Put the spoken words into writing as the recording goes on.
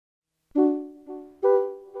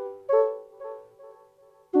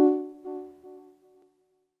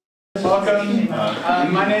Welcome.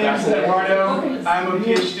 My name is Eduardo. I'm a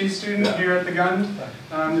PhD student here at the GUND.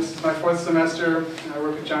 This is my 4th semester. I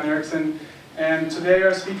work with John Erickson. And today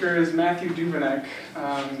our speaker is Matthew Duveneck.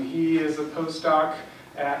 He is a postdoc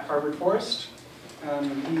at Harvard Forest.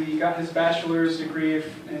 He got his bachelor's degree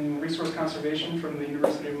in resource conservation from the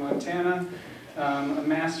University of Montana, a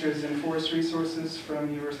master's in forest resources from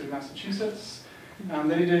the University of Massachusetts.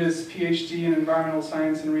 Then he did his PhD in environmental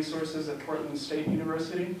science and resources at Portland State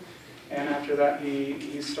University. And after that,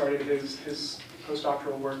 he started his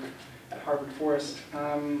postdoctoral work at Harvard Forest.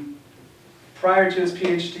 Prior to his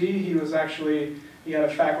PhD, he had a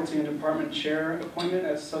faculty and department chair appointment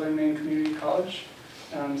at Southern Maine Community College.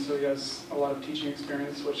 So he has a lot of teaching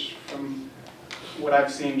experience, which from what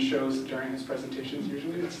I've seen shows during his presentations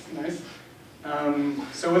usually. It's nice.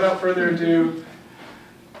 So without further ado,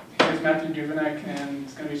 here's Matthew Duveneck, and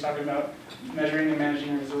he's going to be talking about measuring and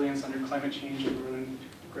managing resilience under climate change in northern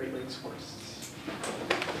Great Lakes forests.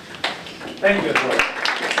 Thank you, Eduardo.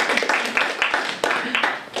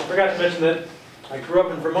 I forgot to mention that I grew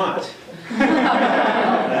up in Vermont.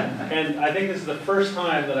 And I think this is the first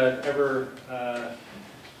time that I've ever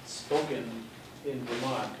spoken in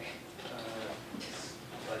Vermont,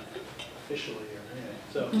 like officially or anything.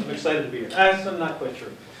 So I'm excited to be here. I'm not quite sure,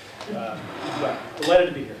 but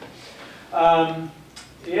delighted to be here.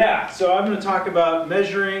 Yeah, so I'm going to talk about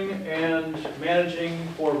measuring and managing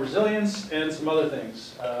for resilience and some other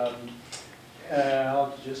things.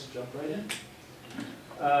 I'll just jump right in.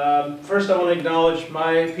 First, I want to acknowledge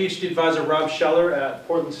my PhD advisor, Rob Scheller at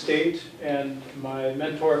Portland State, and my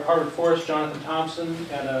mentor at Harvard Forest, Jonathan Thompson,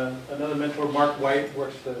 and another mentor, Mark White, who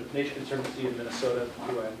works for the Nature Conservancy of Minnesota,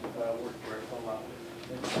 who I work very a lot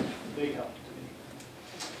with. It's a big help to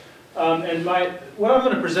me. And what I'm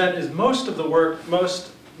going to present is mostly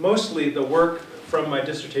the work from my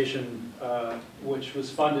dissertation, which was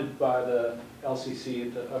funded by the LCC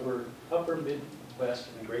at the Upper Midwest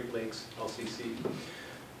and Great Lakes LCC.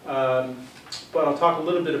 But I'll talk a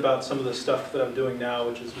little bit about some of the stuff that I'm doing now,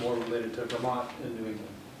 which is more related to Vermont and New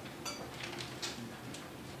England.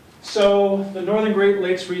 So the Northern Great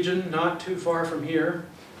Lakes region, not too far from here,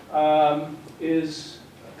 is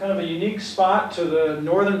kind of a unique spot. To the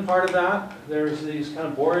northern part of that, there's these kind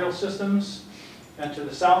of boreal systems, and to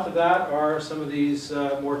the south of that are some of these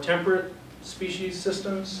more temperate species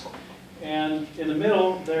systems, and in the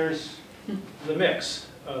middle there's the mix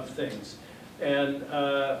of things. And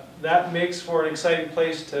that makes for an exciting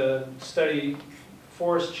place to study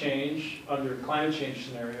forest change under climate change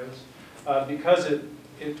scenarios, because it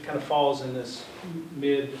kind of falls in this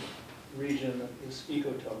mid-region, this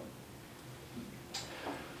ecotone.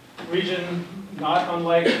 Region, not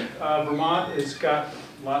unlike Vermont, it's got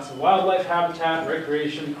lots of wildlife habitat,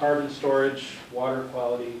 recreation, carbon storage, water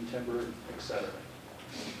quality, timber, etc.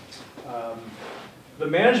 The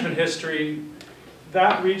management history,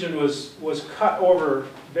 that region was cut over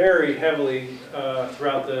very heavily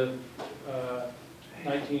throughout the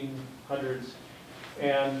 1900s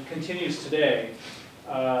and continues today.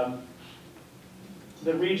 The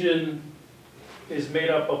region is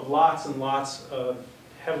made up of lots and lots of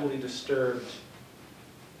heavily disturbed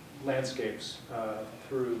landscapes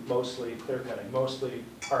through mostly clear cutting, mostly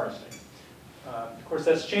harvesting. Of course,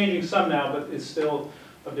 that's changing some now, but it's still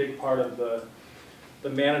a big part of the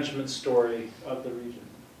management story of the region.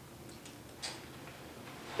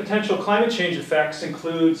 Potential climate change effects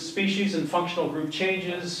include species and functional group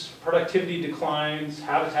changes, productivity declines,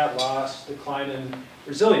 habitat loss, decline in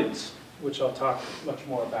resilience, which I'll talk much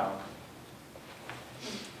more about.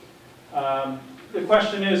 The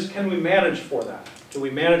question is, can we manage for that? Do we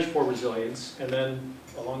manage for resilience? And then,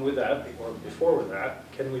 along with that, or before with that,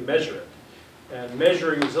 can we measure it? And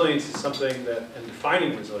measuring resilience is something that, and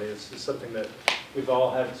defining resilience is something that we've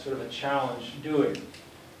all had sort of a challenge doing.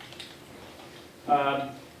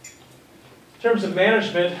 In terms of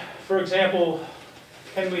management, for example,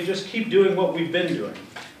 can we just keep doing what we've been doing?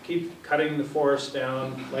 Keep cutting the forests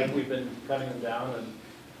down like we've been cutting them down, and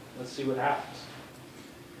let's see what happens.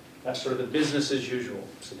 That's sort of the business as usual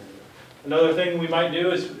scenario. Another thing we might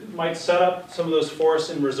do is might set up some of those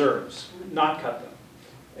forests in reserves, not cut them,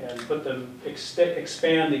 and put them,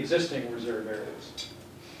 expand the existing reserve areas.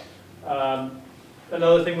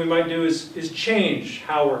 Another thing we might do is change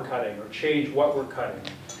how we're cutting, or change what we're cutting.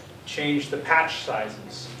 Change the patch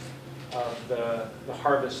sizes of the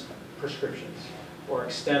harvest prescriptions, or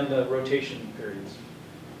extend the rotation periods.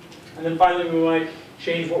 And then finally, we might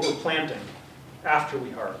change what we're planting after we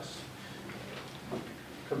harvest,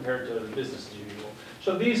 compared to business as usual.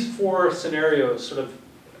 So these 4 scenarios sort of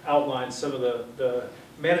outline some of the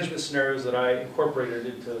management scenarios that I incorporated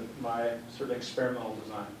into my sort of experimental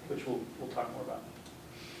design, which we'll talk more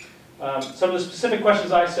about. Some of the specific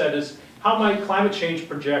questions I said is, how might climate change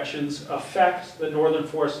projections affect the northern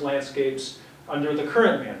forest landscapes under the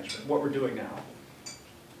current management, what we're doing now?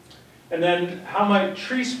 And then, how might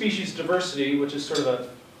tree species diversity, which is sort of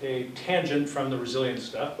a tangent from the resilience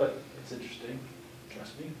stuff, but it's interesting,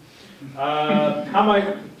 trust me. How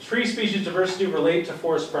might tree species diversity relate to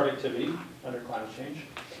forest productivity under climate change?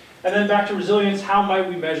 And then back to resilience, how might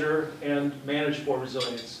we measure and manage for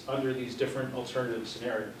resilience under these different alternative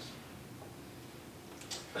scenarios?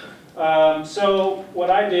 So what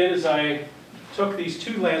I did is I took these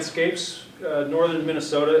two landscapes, northern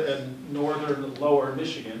Minnesota and northern lower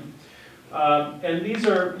Michigan, and these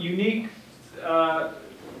are unique.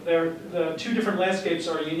 The two different landscapes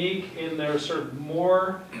are unique in their sort of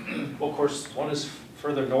more, well, of course, one is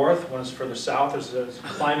further north, one is further south. There's a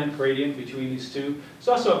climate gradient between these two. There's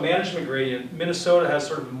also a management gradient. Minnesota has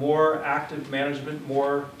sort of more active management,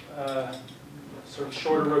 more sort of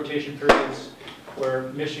shorter rotation periods, where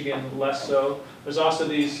Michigan less so. There's also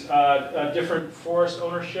these different forest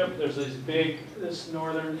ownership. There's this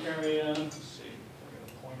northern area. Let's see, I got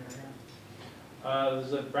a pointer here. There's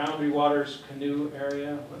the Boundary Waters Canoe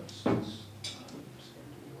area. Whoops,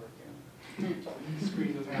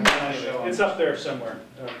 anyway, it's up there somewhere.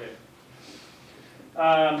 Okay.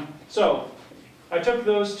 So I took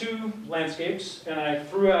those two landscapes and I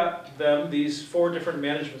threw at them these 4 different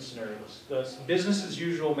management scenarios. The business as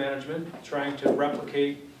usual management, trying to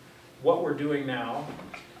replicate what we're doing now.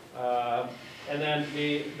 And then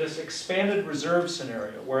this expanded reserve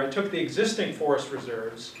scenario, where I took the existing forest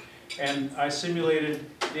reserves and I simulated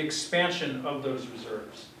the expansion of those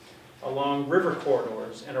reserves along river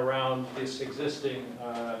corridors and around this existing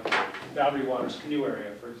Boundary Waters Canoe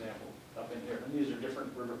area, for example, up in here. And these are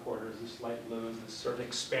different river corridors, this light blue is this sort of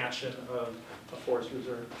expansion of a forest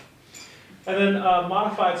reserve. And then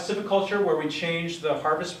modified silviculture, where we changed the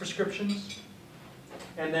harvest prescriptions.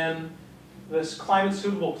 And then this climate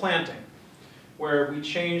suitable planting, where we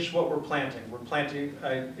changed what we're planting. We're planting,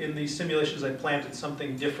 in these simulations, I planted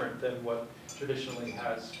something different than what traditionally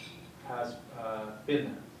has been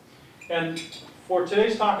there. And for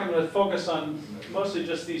today's talk, I'm going to focus on mostly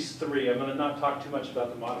just these 3. I'm going to not talk too much about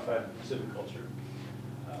the modified silviculture,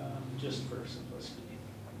 just for simplicity.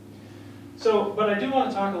 So, but I do want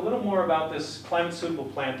to talk a little more about this climate suitable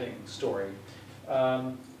planting story,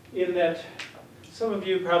 in that some of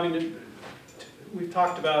you probably, we've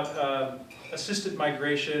talked about assisted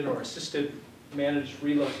migration or assisted managed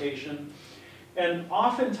relocation. And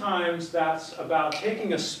oftentimes that's about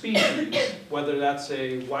taking a species, whether that's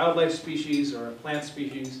a wildlife species or a plant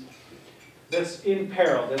species, that's in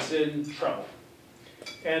peril, that's in trouble.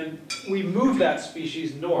 And we move that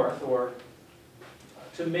species north, or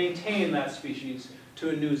to maintain that species, to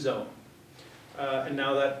a new zone. And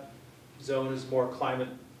now that zone is more climate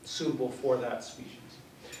suitable for that species.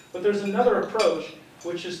 But there's another approach,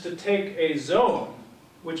 which is to take a zone,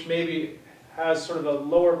 which maybe has sort of a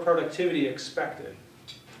lower productivity expected,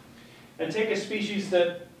 and take a species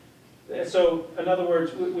that, so in other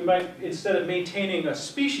words, we might, instead of maintaining a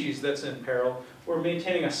species that's in peril, we're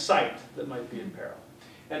maintaining a site that might be in peril.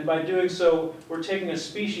 And by doing so, we're taking a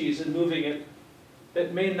species and moving it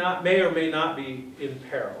that may or may not be in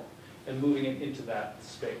peril, and moving it into that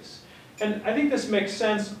space. And I think this makes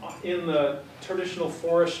sense in the traditional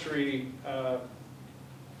forestry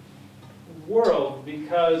world,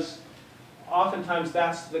 because oftentimes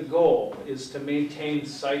that's the goal, is to maintain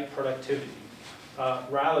site productivity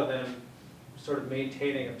rather than sort of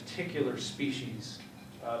maintaining a particular species.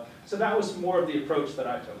 So that was more of the approach that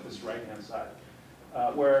I took, this right-hand side,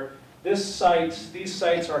 where these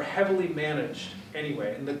sites are heavily managed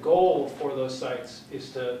anyway, and the goal for those sites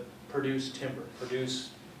is to produce timber, produce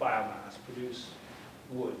biomass, produce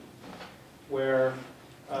wood, where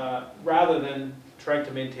rather than trying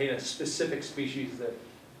to maintain a specific species that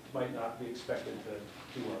might not be expected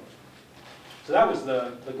to do well. So that was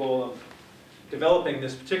the goal of developing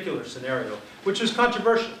this particular scenario, which is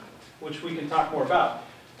controversial, which we can talk more about.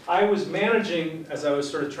 I was managing, as I was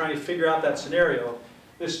sort of trying to figure out that scenario,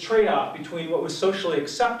 this trade-off between what was socially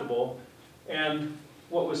acceptable and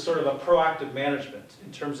what was sort of a proactive management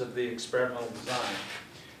in terms of the experimental design.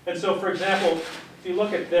 And so, for example, if you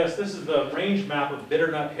look at this is the range map of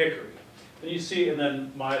bitternut hickory. And you see, and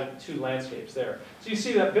then my 2 landscapes there. So you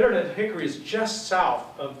see that bitternut hickory is just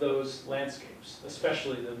south of those landscapes,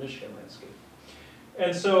 especially the Michigan landscape.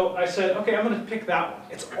 And so I said, okay, I'm going to pick that one.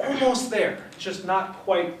 It's almost there, just not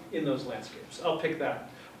quite in those landscapes. I'll pick that,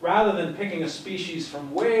 rather than picking a species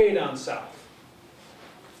from way down south.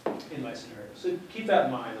 in my scenario. So keep that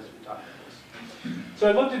in mind as we talk about this. So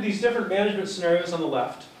I looked at these different management scenarios on the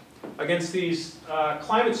left against these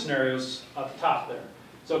climate scenarios at the top there.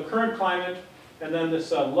 So current climate, and then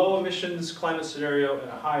this low emissions climate scenario and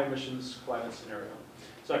a high emissions climate scenario.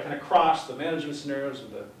 So I kind of crossed the management scenarios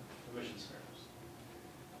with the emission scenarios.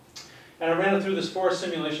 And I ran it through this forest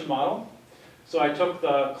simulation model. So I took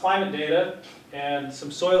the climate data and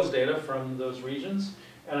some soils data from those regions,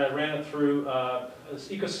 and I ran it through this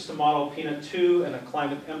ecosystem model, Peanut-II, and a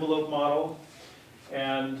climate envelope model,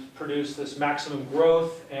 and produced this maximum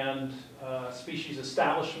growth and species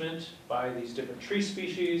establishment by these different tree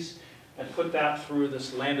species, and put that through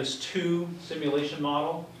this LANDIS-II simulation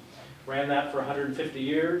model. Ran that for 150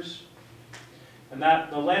 years. And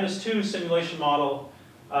the LANDIS-II simulation model,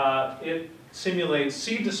 it simulates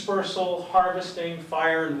seed dispersal, harvesting,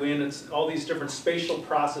 fire and wind. It's all these different spatial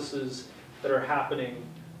processes that are happening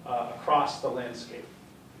across the landscape.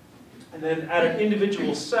 And then at an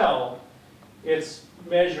individual cell, it's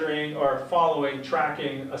measuring or following,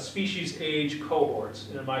 tracking a species age cohorts.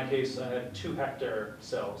 And in my case, I had 2-hectare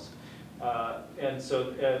cells. And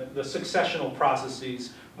so the successional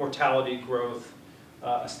processes, mortality, growth,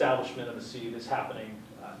 establishment of a seed is happening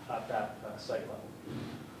at that site level.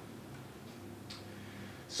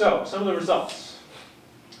 So, some of the results.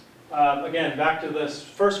 Again, back to this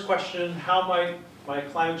first question, how might my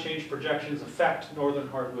climate change projections affect northern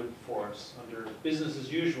hardwood forests under business as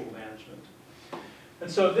usual management? And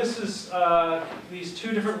so this is these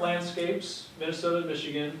two different landscapes, Minnesota and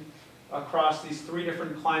Michigan, across these 3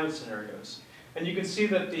 different climate scenarios. And you can see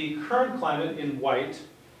that the current climate in white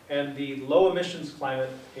and the low emissions climate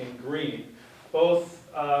in green both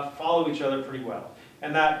follow each other pretty well.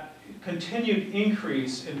 And that continued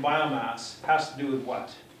increase in biomass has to do with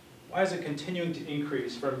what? Why is it continuing to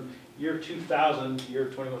increase from year 2000 to year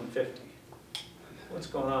 2150? What's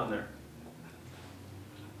going on there?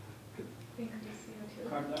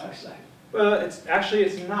 Carbon dioxide. Well, it's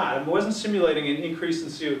not. I wasn't simulating an increase in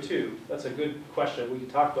CO2. That's a good question. We can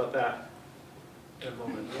talk about that in a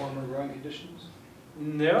moment. Warmer growing conditions?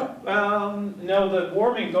 No. No, the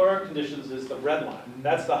warming growing conditions is the red line.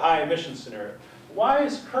 That's the high emission scenario. Why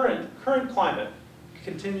is current climate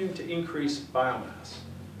continuing to increase biomass?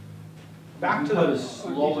 Back to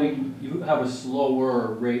you have a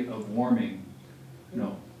slower rate of warming.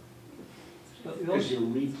 No. Because you're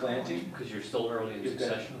replanting? Because you're still early in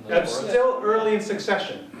succession? That's still early in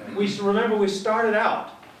succession. Remember, we started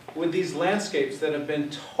out with these landscapes that have been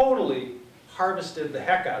totally harvested the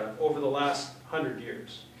heck out of over the last 100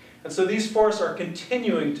 years. And so these forests are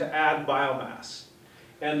continuing to add biomass.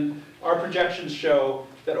 And our projections show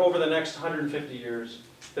that over the next 150 years,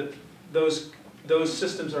 that those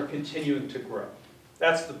systems are continuing to grow.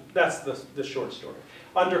 That's the short story.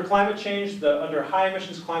 Under climate change, under high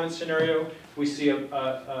emissions climate scenario, we see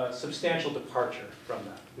a substantial departure from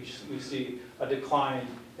that. We see a decline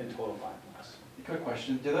in total biomass. Good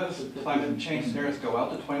question. Do those climate change scenarios go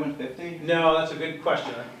out to 2150? No, that's a good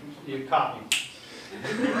question. You caught me.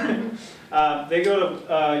 They go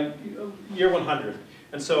to year 100.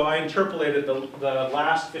 And so I interpolated the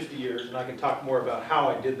last 50 years, and I can talk more about how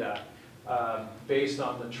I did that based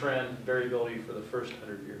on the trend variability for the first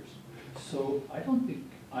 100 years. So I don't think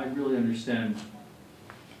I really understand.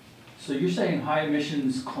 So you're saying high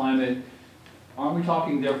emissions climate, aren't we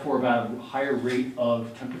talking therefore about a higher rate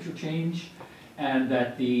of temperature change? And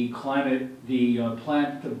that the climate, the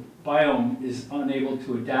biome is unable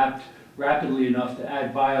to adapt rapidly enough to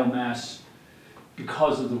add biomass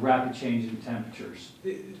because of the rapid change in temperatures?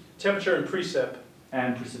 Temperature and precip.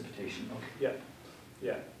 And precipitation, okay. Yeah,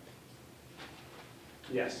 yeah.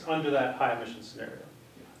 Yes, under that high emission scenario.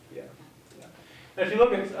 Yeah, yeah. And if you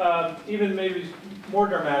look at even maybe more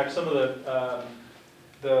dramatic, some of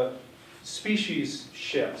the species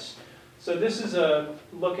shifts. So this is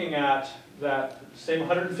looking at that same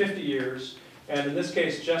 150 years, and in this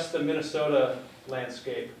case, just the Minnesota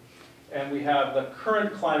landscape. And we have the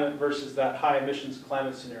current climate versus that high emissions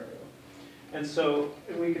climate scenario. And so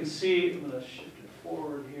we can see, I'm going to shift it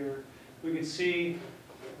forward here, we can see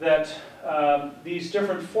that these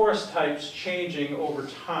different forest types changing over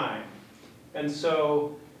time. And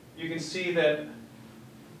so you can see that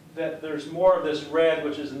there's more of this red,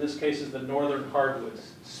 which is in this case is the northern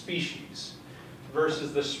hardwoods species,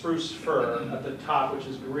 versus the spruce fir at the top, which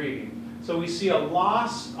is green. So we see a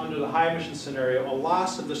loss under the high emission scenario, a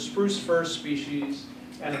loss of the spruce fir species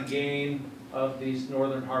and a gain of these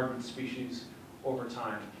northern hardwood species over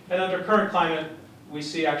time. And under current climate, we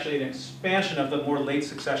see actually an expansion of the more late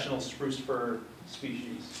successional spruce fir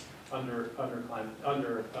species under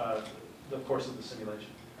the course of the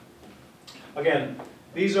simulation. Again,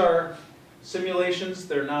 These are simulations.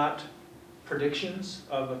 They're not predictions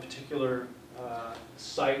of a particular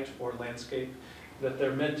site or landscape, that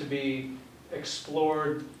they're meant to be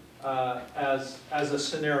explored as a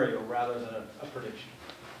scenario rather than a prediction.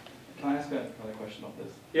 Can I ask another question about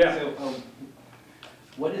this? Yeah. So,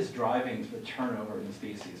 what is driving the turnover in the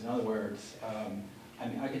species? In other words, I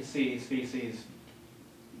mean, I could see species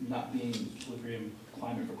not being in equilibrium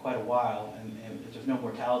climate for quite a while, and if there's no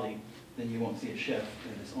mortality, then you won't see a shift.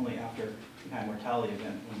 And it's only after the kind of mortality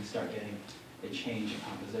event when you start getting a change in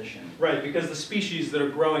composition. Right, because the species that are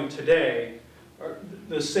growing today,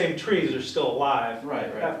 the same trees are still alive.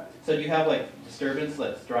 Right, right. So do you have like disturbance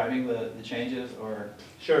that's driving the changes, or?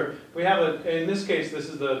 Sure. We have in this case, this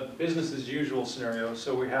is the business as usual scenario.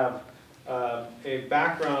 So we have a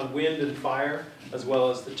background wind and fire, as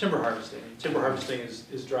well as the timber harvesting. Timber harvesting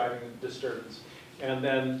is driving the disturbance. And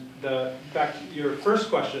then back to your first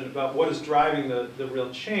question about what is driving the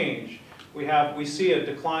real change, we see a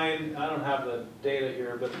decline. I don't have the data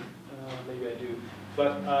here, but maybe I do.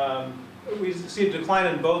 But we see a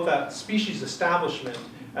decline in both that species establishment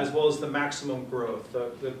as well as the maximum growth,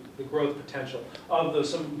 the growth potential of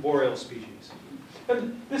some boreal species.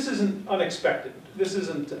 And this isn't unexpected. This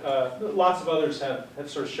isn't, lots of others have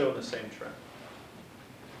sort of shown the same trend.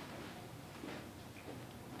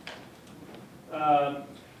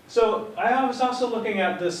 So I was also looking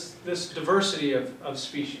at this diversity of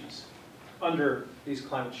species under these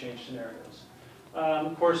climate change scenarios.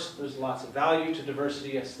 Of course, there's lots of value to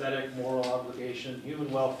diversity: aesthetic, moral obligation,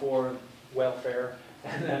 human welfare,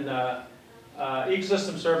 and then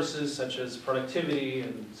ecosystem services such as productivity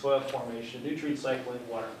and soil formation, nutrient cycling,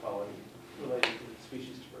 water quality related to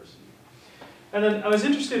species diversity. And then I was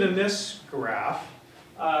interested in this graph,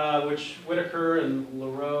 which Whitaker and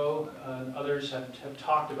Leroux and others have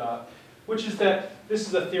talked about, which is that this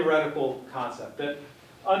is a theoretical concept, that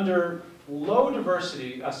under low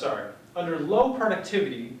diversity, under low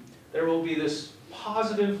productivity, there will be this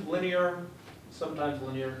positive linear, sometimes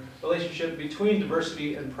linear, relationship between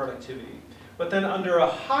diversity and productivity. But then under a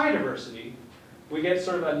high diversity, we get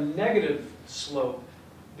sort of a negative slope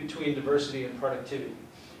between diversity and productivity.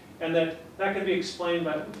 And that can be explained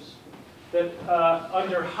by that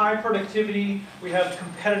under high productivity, we have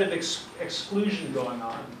competitive exclusion going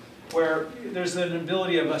on, where there's an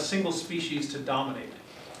ability of a single species to dominate.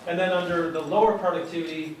 And then under the lower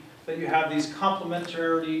productivity, that you have these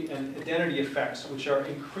complementarity and identity effects, which are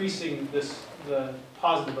increasing the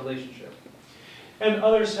positive relationship. And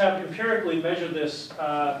others have empirically measured this.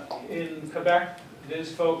 In Quebec,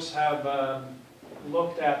 these folks have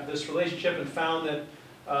looked at this relationship and found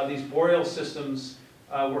that these boreal systems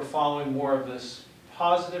were following more of this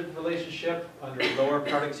positive relationship under lower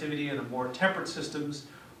productivity, and the more temperate systems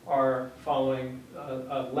are following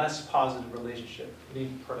a less positive relationship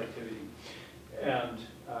between productivity and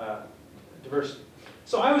diversity.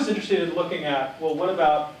 So I was interested in looking at, well, what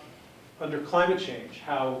about under climate change?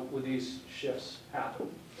 How would these shifts happen?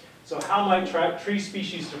 So how might tree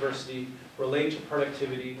species diversity relate to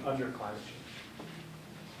productivity under climate change?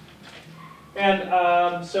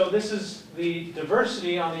 And so this is the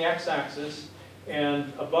diversity on the x-axis,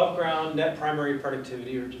 and above ground net primary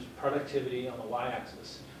productivity, or just productivity on the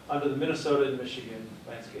y-axis, under the Minnesota and Michigan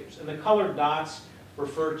landscapes. And the colored dots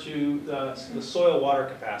refer to the soil water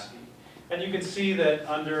capacity. And you can see that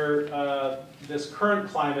under this current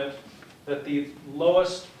climate, that the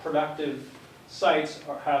lowest productive sites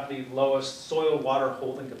have the lowest soil water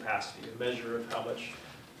holding capacity, a measure of how much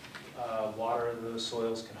water those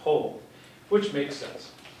soils can hold, which makes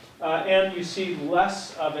sense. And you see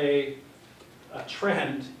less of a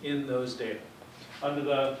trend in those data. Under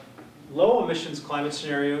the low emissions climate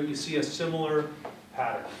scenario, you see a similar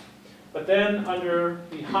pattern. But then under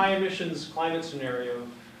the high emissions climate scenario,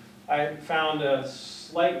 I found a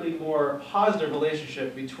slightly more positive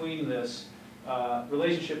relationship between this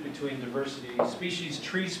relationship between diversity,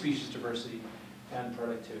 tree species diversity, and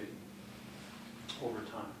productivity over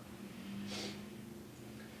time.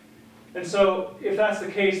 And so if that's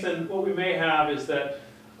the case, then what we may have is that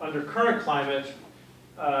under current climate,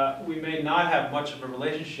 we may not have much of a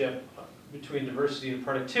relationship between diversity and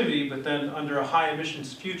productivity, but then under a high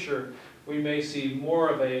emissions future, we may see more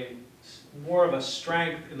of a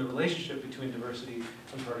strength in the relationship between diversity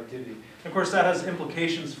and productivity. And of course, that has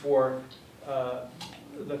implications for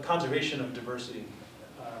the conservation of diversity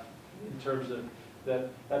in terms of that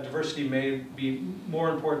diversity may be more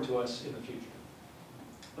important to us in the future.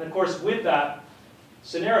 And of course, with that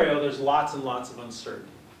scenario, there's lots and lots of uncertainty.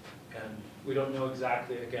 And we don't know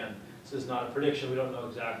exactly, again, this is not a prediction, we don't know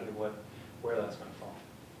exactly where that's going to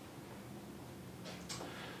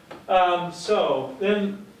So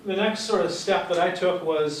then the next sort of step that I took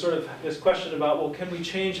was sort of this question about, well, can we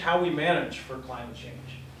change how we manage for climate change?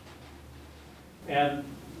 And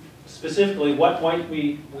specifically, what might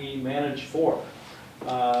we manage for?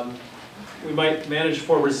 We might manage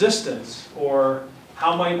for resistance, or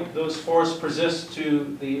how might those forests persist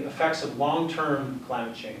to the effects of long-term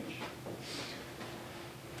climate change?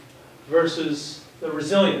 Versus the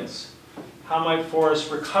resilience. How might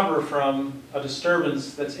forests recover from a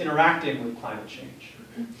disturbance that's interacting with climate change?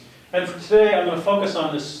 And for today, I'm going to focus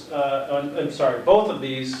on this, both of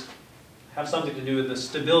these have something to do with the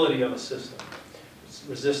stability of a system. It's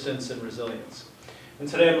resistance and resilience. And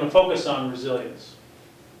today I'm going to focus on resilience.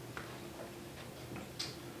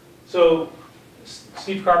 So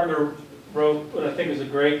Steve Carpenter wrote what I think is a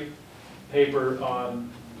great paper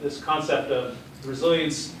on this concept of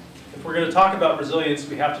resilience. If we're going to talk about resilience,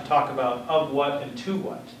 we have to talk about of what and to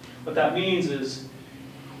what. What that means is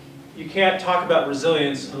you can't talk about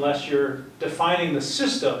resilience unless you're defining the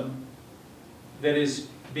system that is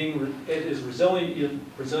resilient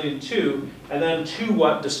to, and then to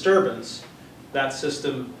what disturbance that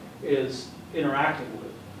system is interacting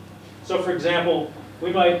with. So for example,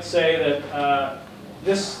 we might say that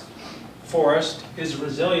this forest is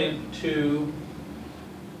resilient to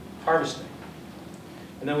harvesting.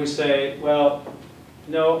 And then we say, well,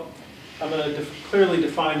 no, I'm going to clearly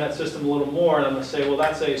define that system a little more, and I'm going to say, well,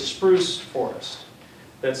 that's a spruce forest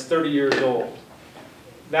that's 30 years old.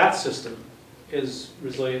 That system is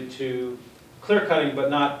resilient to clear cutting,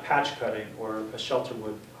 but not patch cutting or a shelter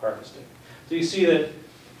wood harvesting. So you see that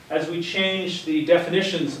as we change the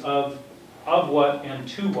definitions of what and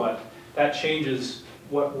to what, that changes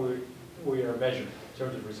what we are measuring in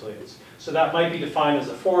terms of resilience. So that might be defined as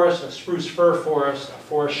a forest, a spruce fir forest, a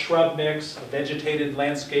forest shrub mix, a vegetated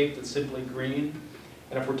landscape that's simply green.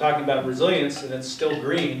 And if we're talking about resilience and it's still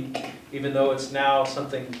green, even though it's now some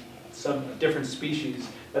different species,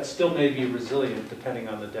 that still may be resilient depending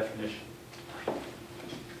on the definition.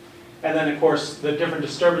 And then of course the different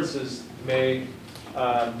disturbances may,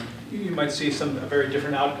 you might see a very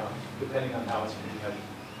different outcome depending on how it's being measured.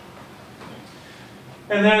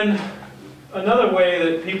 And then another way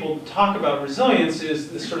that people talk about resilience is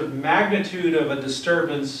the sort of magnitude of a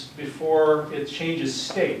disturbance before it changes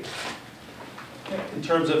state, in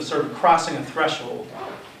terms of sort of crossing a threshold.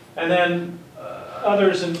 And then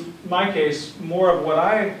others, in my case, more of what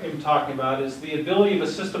I am talking about is the ability of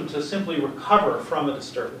a system to simply recover from a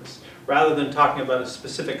disturbance, rather than talking about a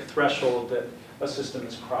specific threshold that a system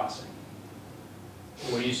is crossing.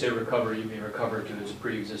 When you say recover, you mean recover to its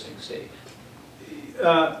pre-existing state?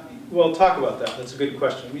 Well, talk about that. That's a good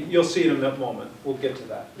question. You'll see it in a moment. We'll get to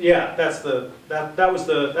that. Yeah, that's the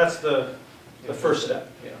first step.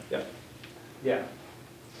 Yeah.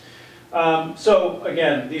 So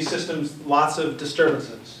again, these systems, lots of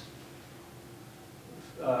disturbances.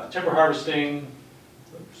 Timber harvesting.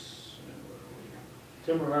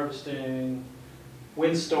 Timber harvesting,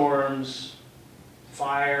 windstorms,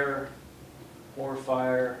 fire, more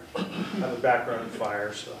fire. I have a background in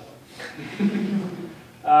fire, so.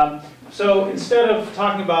 So instead of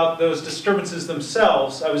talking about those disturbances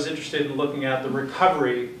themselves, I was interested in looking at the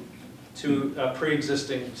recovery to a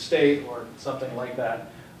pre-existing state or something like that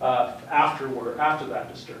after that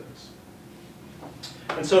disturbance.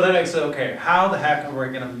 And so then I said, okay, how the heck are we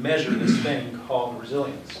going to measure this thing called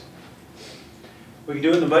resilience? We can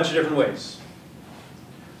do it in a bunch of different ways.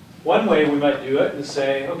 One way we might do it is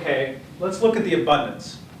say, okay, let's look at the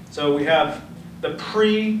abundance. So we have the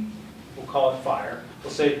we'll call it fire.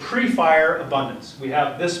 We'll say pre-fire abundance. We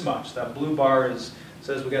have this much. That blue bar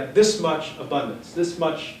says we got this much abundance, this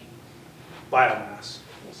much biomass,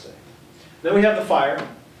 we'll say. Then we have the fire.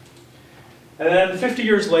 And then 50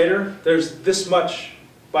 years later, there's this much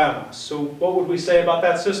biomass. So what would we say about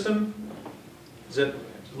that system? Is it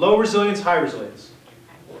low resilience, high resilience?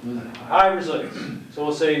 High resilience. So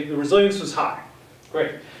we'll say the resilience was high.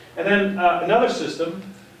 Great. And then another system,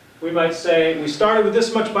 we might say we started with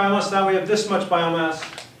this much biomass, now we have this much biomass.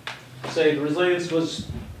 Say the resilience was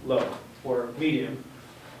low or medium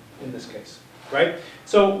in this case, right?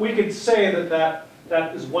 So we could say that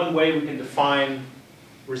is one way we can define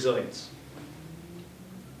resilience.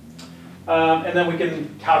 And then we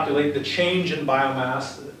can calculate the change in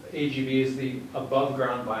biomass. AGB is the above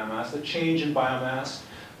ground biomass. The change in biomass.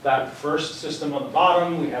 That first system on the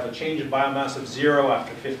bottom, we have a change in biomass of 0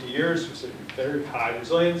 after 50 years, so very high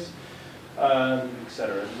resilience,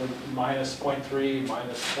 etc. Minus 0.3,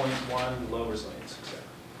 minus 0.1, low resilience, etc.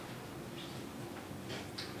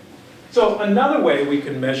 So another way we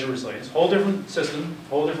can measure resilience, whole different system,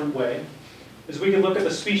 whole different way, is we can look at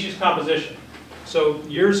the species composition. So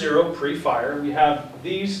year 0, pre-fire, we have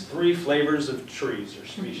these 3 flavors of trees or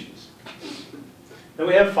species. Then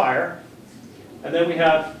we have fire, and then we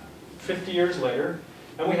have 50 years later,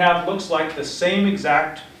 and we have, looks like, the same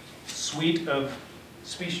exact suite of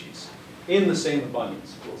species in the same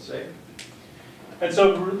abundance, we'll say. And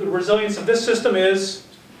so the resilience of this system is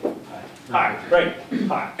high, right,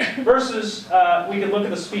 high. Versus, we can look at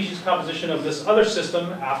the species composition of this other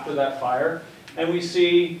system after that fire, and we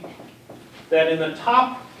see that in the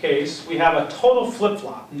top case, we have a total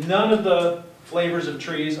flip-flop. None of the flavors of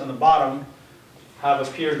trees on the bottom have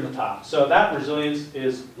appeared in the top. So that resilience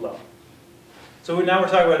is low. So now we're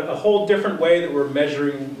talking about a whole different way that we're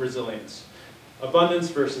measuring resilience. Abundance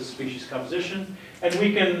versus species composition. And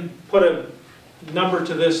we can put a number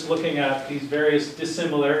to this looking at these various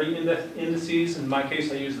dissimilarity indices. In my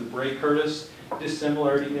case, I use the Bray-Curtis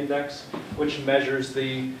dissimilarity index, which measures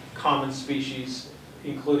the common species,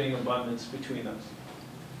 including abundance between those.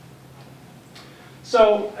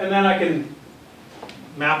 So, and then I can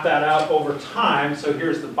map that out over time. So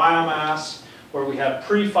here's the biomass, where we have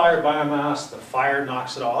pre-fire biomass, the fire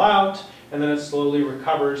knocks it all out, and then it slowly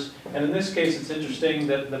recovers. And in this case, it's interesting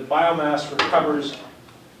that the biomass recovers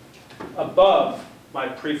above my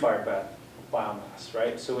pre-fire biomass,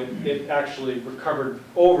 right? So it actually recovered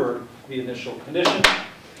over the initial condition.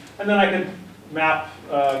 And then I can map,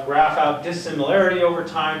 graph out dissimilarity over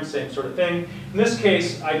time, same sort of thing. In this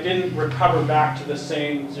case, I didn't recover back to the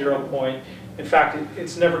same 0 point. In fact,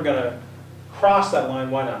 it's never going to cross that line.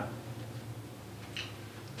 Why not?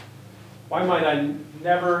 Why might I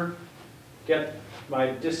never get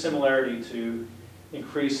my dissimilarity to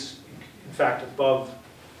increase, in fact, above?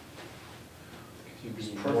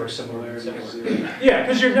 More similar. Yeah,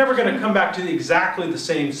 because you're never going to come back to exactly the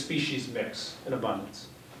same species mix in abundance.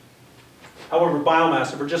 However,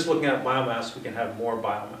 biomass, if we're just looking at biomass, we can have more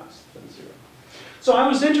biomass than 0. So I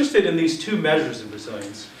was interested in these 2 measures of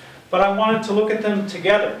resilience, but I wanted to look at them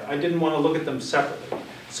together. I didn't want to look at them separately.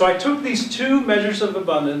 So I took these 2 measures of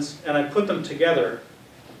abundance and I put them together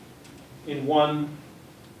in in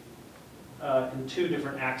 2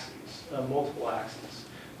 different axes, multiple axes.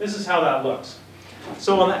 This is how that looks.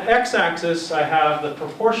 So on the x-axis, I have the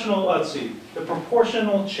proportional, the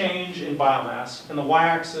proportional change in biomass. And the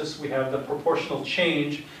y-axis, we have the proportional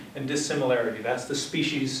change in dissimilarity. That's the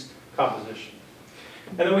species composition.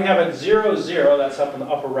 And then we have at 0, 0, that's up in the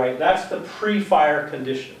upper right. That's the pre-fire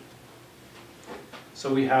condition.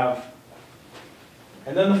 So we have,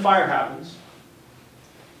 and then the fire happens.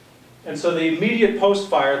 And so the immediate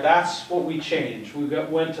post-fire, that's what we changed. We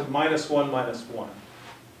went to -1, -1.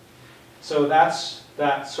 So that's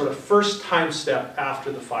that sort of first time step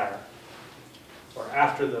after the fire, or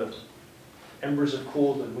after the embers have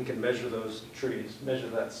cooled and we can measure those trees, measure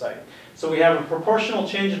that site. So we have a proportional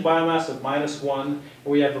change in biomass of -1, and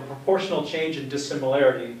we have a proportional change in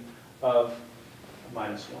dissimilarity of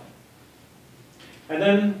 -1. And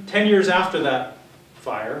then 10 years after that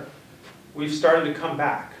fire, we've started to come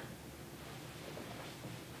back.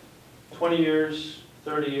 20 years,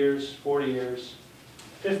 30 years, 40 years,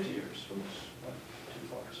 50 years. Oops, went too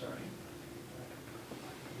far, sorry.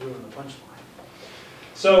 Ruined the punchline.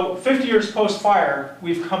 So 50 years post-fire,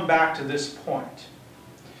 we've come back to this point.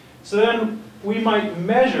 So then we might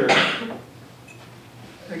measure,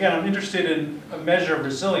 again, I'm interested in a measure of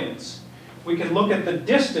resilience. We can look at the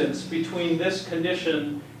distance between this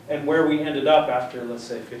condition and where we ended up after, let's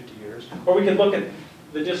say, 50 years. Or we can look at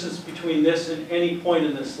the distance between this and any point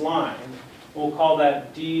in this line. We'll call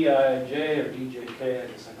that Dij or Djk, I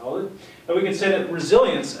guess I call it. And we can say that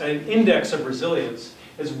resilience, an index of resilience,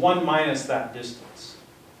 is 1 minus that distance.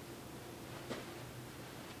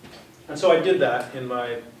 And so I did that in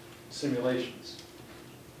my simulations.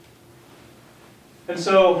 And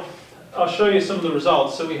so I'll show you some of the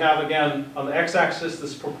results. So we have, again, on the x-axis,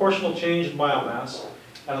 this proportional change in biomass,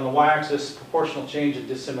 and on the y-axis, proportional change in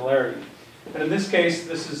dissimilarity. And in this case,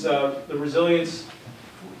 this is the resilience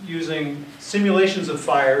using simulations of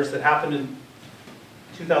fires that happened in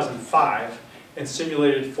 2005 and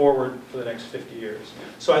simulated forward for the next 50 years.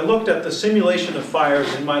 So I looked at the simulation of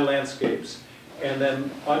fires in my landscapes and then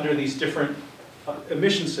under these different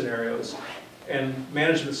emission scenarios and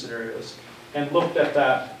management scenarios and looked at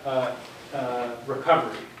that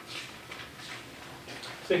recovery.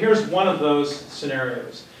 So here's one of those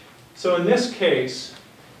scenarios. So in this case,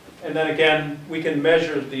 and then again, we can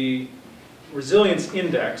measure the resilience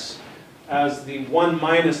index as the 1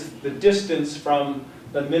 minus the distance from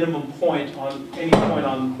the minimum point on any point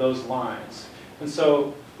on those lines. And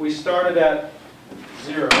so we started at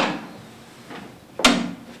 0.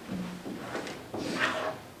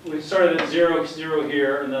 we started at 0, 0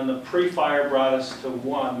 here, and then the pre-fire brought us to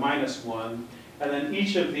 1, -1. And then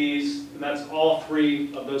each of these, and that's all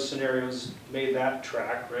 3 of those scenarios made that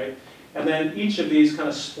track, right? And then each of these kind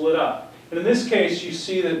of split up. And in this case, you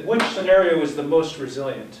see that which scenario is the most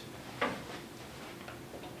resilient?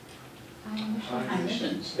 High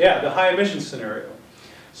emissions. Yeah, the high emissions scenario.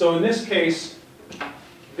 So in this case,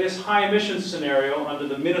 this high emissions scenario under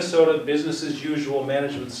the Minnesota business as usual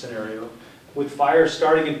management scenario, with fires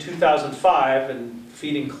starting in 2005 and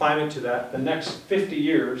feeding climate to that, the next 50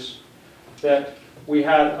 years, that we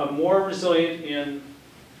had a more resilient in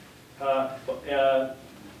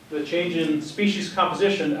the change in species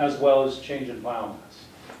composition as well as change in biomass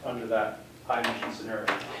under that high emission scenario.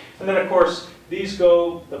 And then of course, these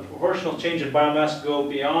go, the proportional change in biomass go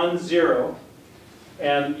beyond 0.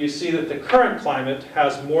 And you see that the current climate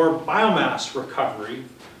has more biomass recovery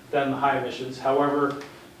than the high emissions. However,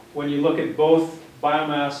 when you look at both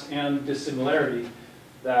biomass and dissimilarity,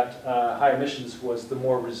 that high emissions was the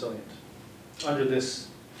more resilient under this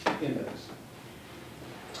index.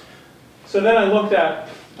 So then I looked at,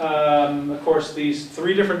 of course, these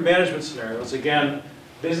 3 different management scenarios. Again,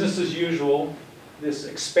 business as usual, this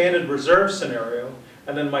expanded reserve scenario,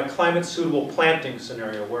 and then my climate suitable planting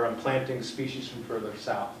scenario where I'm planting species from further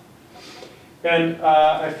south. And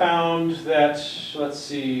I found that, let's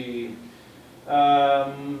see,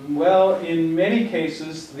 well, in many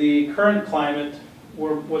cases, the current climate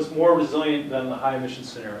was more resilient than the high emission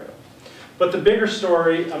scenario. But the bigger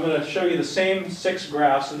story, I'm going to show you the same 6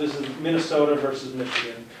 graphs. So this is Minnesota versus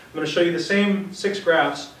Michigan. I'm going to show you the same 6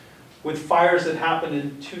 graphs with fires that happened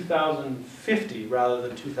in 2050 rather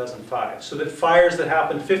than 2005. So that fires that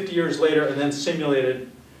happened 50 years later and then simulated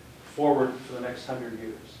forward for the next 100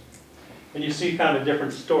 years. And you see kind of a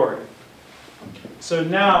different story. So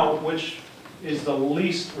now, which is the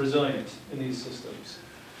least resilient in these systems?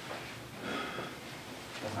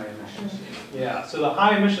 The high emissions. Yeah, so the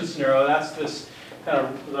high emission scenario, that's this kind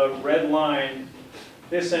of the red line.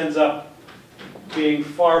 This ends up being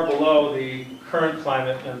far below the current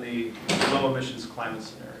climate and the low emissions climate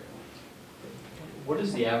scenario. What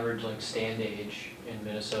is the average stand age in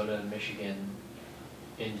Minnesota and Michigan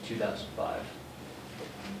in 2005?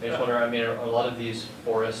 I just wonder, are a lot of these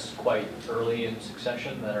forests quite early in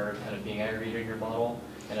succession that are kind of being aggregated in your model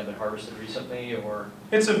and have been harvested recently, or?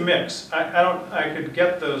 It's a mix. I could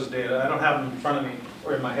get those data. I don't have them in front of me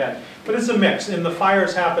or in my head. But it's a mix. And the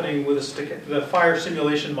fires happening with the fire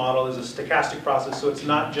simulation model is a stochastic process, so it's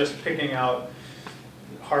not just picking out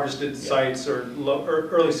harvested sites or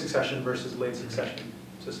early succession versus late succession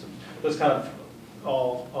system. Those kind of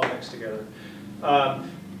all mixed together.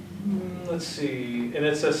 Let's see. And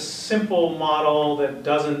it's a simple model that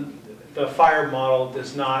doesn't, the fire model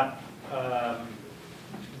does not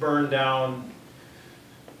burn down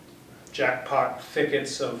jackpot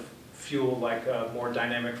thickets of fuel like a more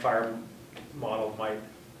dynamic fire model might.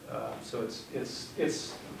 So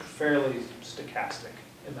it's fairly stochastic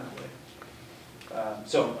in that way.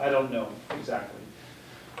 So I don't know exactly.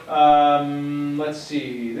 Let's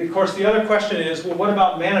see. Of course, the other question is, well, what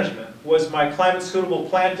about management? Was my climate suitable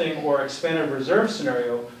planting or expanded reserve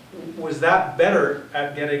scenario, was that better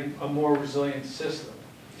at getting a more resilient system?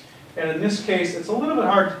 And in this case, it's a little bit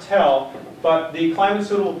hard to tell, but the climate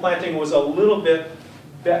suitable planting was a little bit,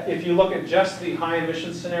 if you look at just the high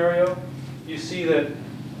emission scenario, you see that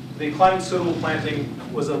the climate suitable planting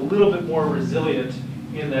was a little bit more resilient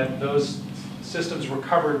in that those systems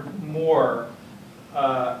recovered more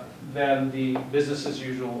than the business as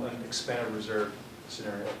usual and expanded reserve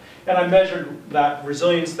scenario. And I measured that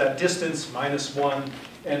resilience, that distance, -1,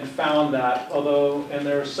 and found that, although, and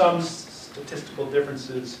there are some statistical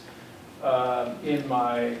differences in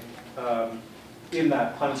my in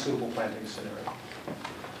that climate suitable planting scenario.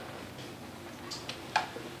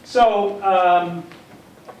 So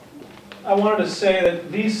I wanted to say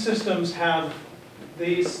that these systems have,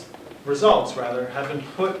 these results rather, have been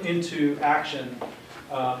put into action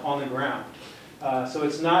on the ground. So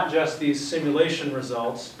it's not just these simulation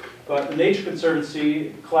results, but the Nature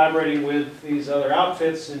Conservancy, collaborating with these other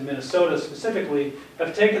outfits in Minnesota specifically,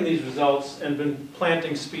 have taken these results and been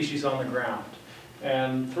planting species on the ground.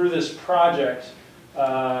 And through this project,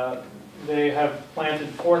 they have planted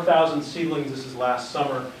 4,000 seedlings, this is last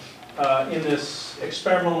summer, in this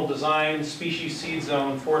experimental design, species seed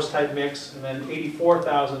zone, forest type mix, and then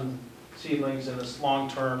 84,000 seedlings in this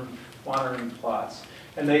long-term monitoring plots.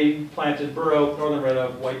 And they planted bur oak, northern red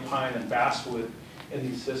oak, white pine, and basswood in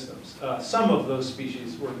these systems. Some of those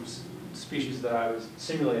species were species that I was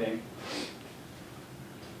simulating.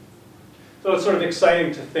 So it's sort of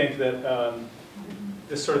exciting to think that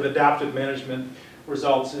this sort of adaptive management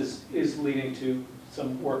results is leading to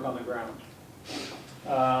some work on the ground.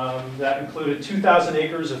 That included 2,000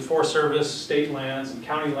 acres of Forest Service, state lands, and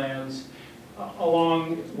county lands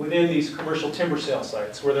along within these commercial timber sale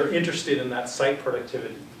sites where they're interested in that site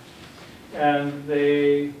productivity. And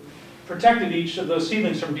they protected each of those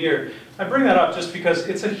seedlings from deer. I bring that up just because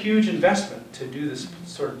it's a huge investment to do this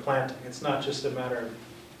sort of planting. It's not just a matter of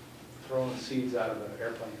throwing seeds out of an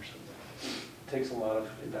airplane or something. It takes a lot of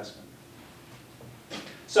investment.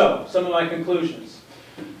 So, some of my conclusions.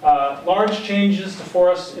 Large changes to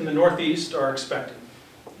forests in the Northeast are expected,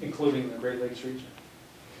 including the Great Lakes region.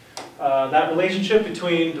 That relationship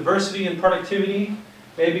between diversity and productivity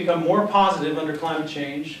may become more positive under climate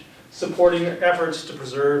change, supporting efforts to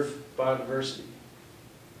preserve biodiversity.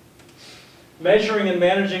 Measuring and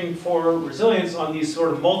managing for resilience on these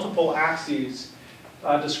sort of multiple axes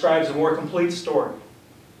describes a more complete story.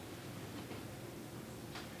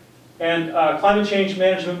 And climate change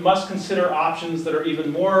management must consider options that are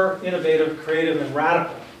even more innovative, creative, and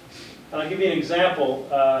radical. And I'll give you an example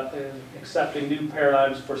in accepting new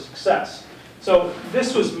paradigms for success. So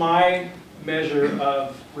this was my measure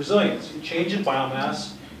of resilience, change in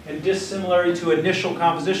biomass and dissimilarity to initial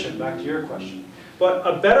composition, back to your question. But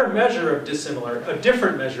a better measure of dissimilarity, a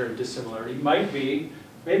different measure of dissimilarity might be,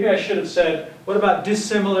 maybe I should have said, what about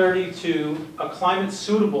dissimilarity to a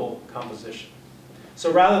climate-suitable composition?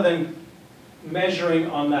 So rather than measuring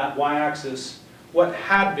on that y-axis what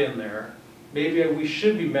had been there, maybe we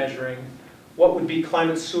should be measuring what would be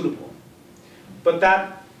climate suitable. But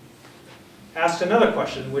that asks another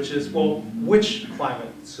question, which is, well, which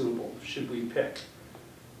climate suitable should we pick?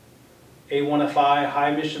 A1FI,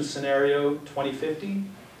 high emission scenario 2050?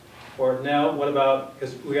 Or no, what about,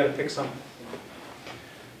 because we got to pick something.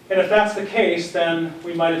 And if that's the case, then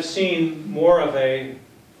we might have seen more of a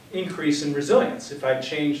increase in resilience if I'd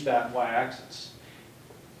changed that y-axis.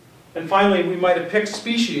 And finally, we might have picked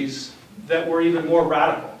species that were even more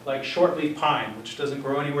radical, like shortleaf pine, which doesn't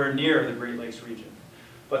grow anywhere near the Great Lakes region.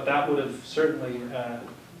 But that would have certainly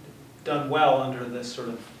done well under this sort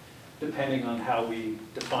of, depending on how we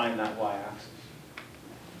define that y-axis.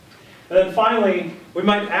 And then finally, we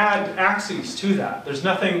might add axes to that. There's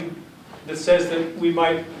nothing that says that we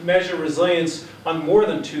might measure resilience on more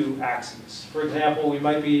than two axes. For example, we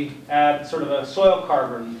might add sort of a soil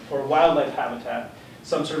carbon or wildlife habitat,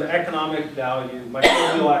 some sort of economic value,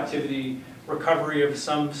 microbial activity, recovery of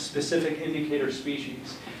some specific indicator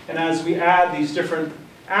species. And as we add these different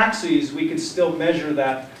axes, we can still measure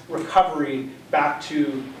that recovery back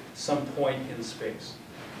to some point in space.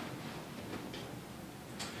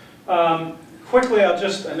 Quickly, I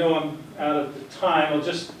know I'm out of time, I'll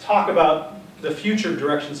just talk about the future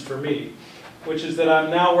directions for me, which is that I'm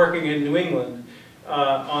now working in New England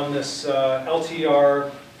on this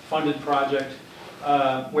LTR-funded project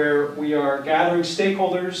where we are gathering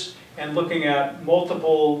stakeholders and looking at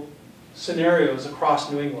multiple scenarios across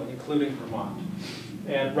New England, including Vermont,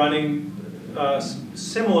 and running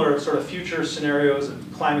similar sort of future scenarios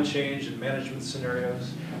of climate change and management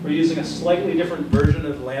scenarios. We're using a slightly different version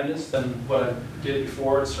of LANDIS than what I did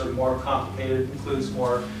before. It's sort of more complicated, includes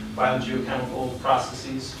more biogeochemical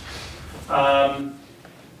processes.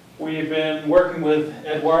 We've been working with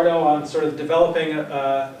Eduardo on sort of developing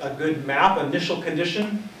a good map, initial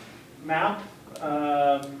condition map,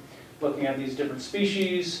 looking at these different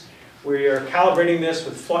species. We are calibrating this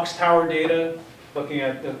with flux tower data, looking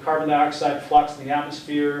at the carbon dioxide flux in the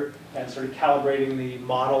atmosphere and sort of calibrating the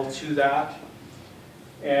model to that.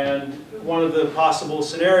 And one of the possible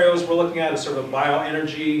scenarios we're looking at is sort of a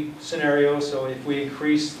bioenergy scenario. So if we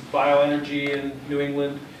increase bioenergy in New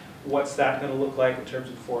England, what's that going to look like in terms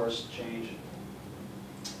of forest change?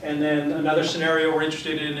 And then another scenario we're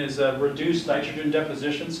interested in is a reduced nitrogen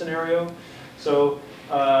deposition scenario. So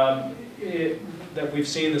that we've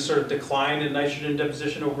seen this sort of decline in nitrogen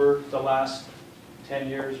deposition over the last 10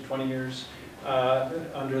 years, 20 years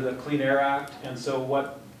under the Clean Air Act. And so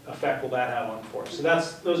what effect will that have on forests? So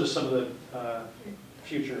those are some of the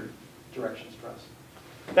future directions for us.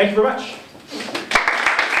 Thank you very much.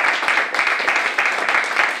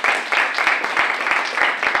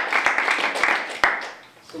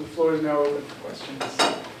 So the floor is now open for questions.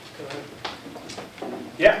 Go ahead.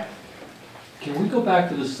 Yeah. Can we go back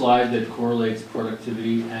to the slide that correlates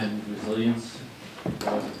productivity and resilience,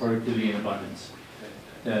 productivity and abundance?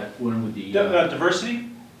 That one with the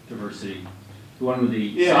diversity? Diversity. The one with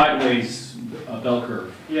the sideways bell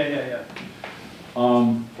curve. Yeah.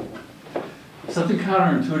 Something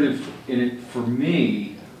counterintuitive in it for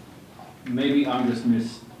me, maybe I'm just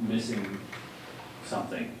missing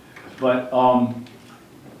something, but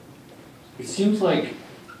it seems like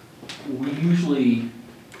we usually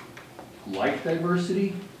like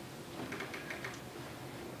diversity.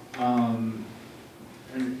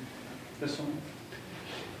 And this one?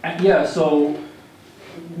 Yeah, so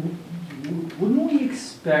wouldn't we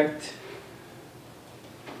expect,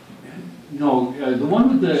 no, the one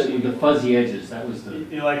with the fuzzy edges, that was the.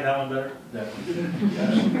 You like that one better? That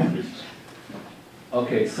one.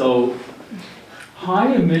 Okay, so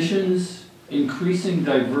high emissions, increasing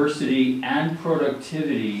diversity and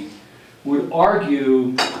productivity would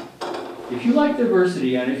argue, if you like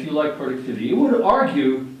diversity and if you like productivity, it would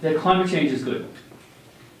argue that climate change is good.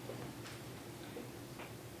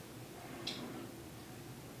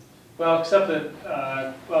 Well, except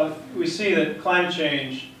that, well, we see that climate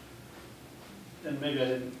change, and maybe I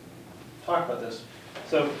didn't talk about this.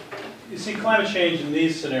 So you see climate change in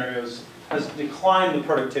these scenarios has declined the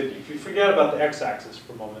productivity. If you forget about the x-axis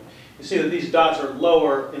for a moment, you see that these dots are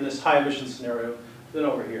lower in this high emission scenario than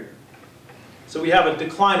over here. So we have a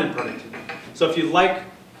decline in productivity. So if you like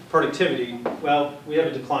productivity, well, we have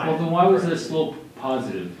a decline. Well, then why was the slope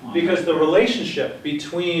positive? Because the relationship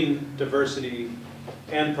between diversity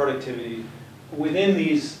and productivity within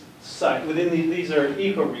these sites, these are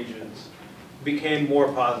ecoregions, became more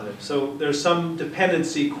positive. So there's some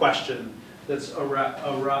dependency question that's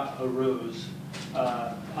arose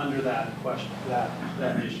under that question, that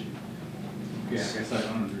issue. Yeah, I guess I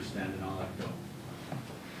don't understand it. I'll let go.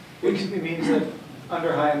 It means that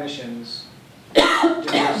under high emissions,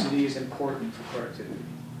 diversity is important for productivity.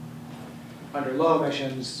 Under low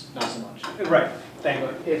emissions, not so much. Right, thank you.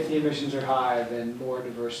 But if the emissions are high, then more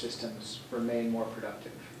diverse systems remain more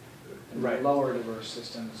productive. And Right. lower diverse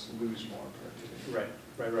systems lose more productivity. Right.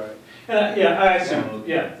 And yeah, I assume,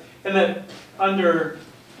 yeah. And then under,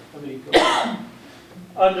 let me go back.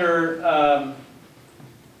 Under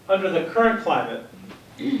the current climate,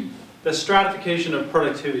 the stratification of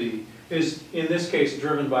productivity is, in this case,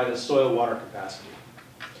 driven by the soil water capacity.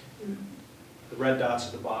 The red dots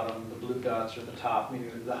at the bottom, the blue dots are at the top,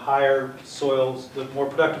 meaning the higher soils, the more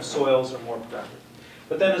productive soils are more productive.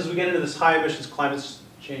 But then as we get into this high emissions climate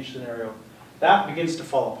change scenario, that begins to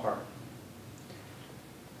fall apart.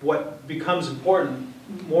 What becomes important,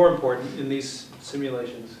 more important in these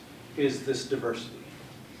simulations is this diversity.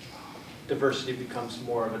 Diversity becomes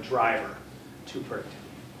more of a driver to productivity.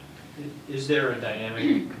 Is there a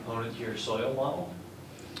dynamic component to your soil model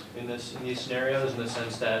in these scenarios, in the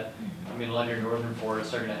sense that, I mean, a lot of your northern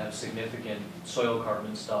forests are going to have significant soil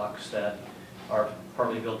carbon stocks that are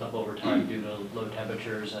partly built up over time due to low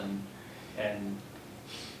temperatures and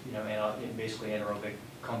you know, and basically anaerobic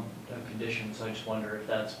conditions. So I just wonder if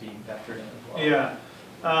that's being factored in as well.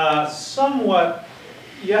 Yeah, somewhat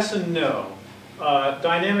yes and no.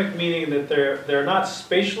 Dynamic meaning that they're not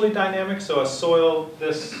spatially dynamic. So a soil,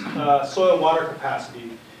 soil water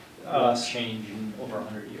capacity change in over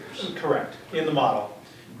 100 years. Correct, in the model.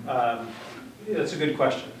 That's a good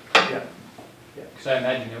question. Yeah. Because I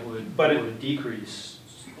imagine it would decrease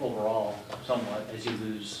overall somewhat as you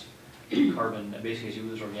lose carbon, basically as you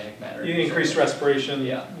lose organic matter. You increase respiration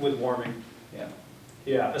Yeah. with warming. Yeah.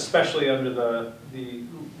 Yeah, especially under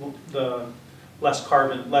the less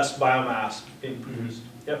carbon, less biomass being produced.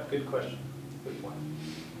 Yep, good question. Good point.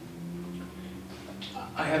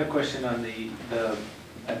 I had a question on the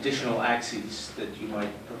additional axes that you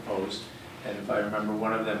might propose, and if I remember,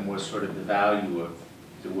 one of them was sort of the value of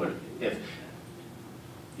the wood.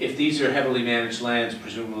 If these are heavily managed lands,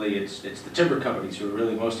 presumably it's the timber companies who are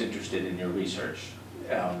really most interested in your research.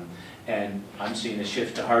 And I'm seeing a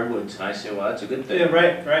shift to hardwoods, and I say, well, that's a good thing. Yeah,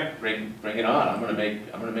 right. Bring it on. I'm going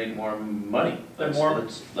to make more money.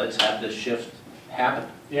 Let's have this shift happen.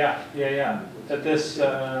 Yeah. That this,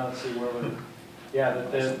 let's see, where would it? Yeah,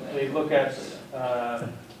 that they look at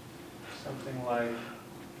something like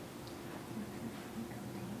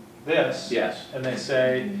this. Yes. And they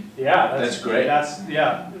say, yeah, That's great.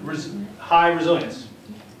 High resilience.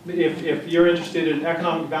 If you're interested in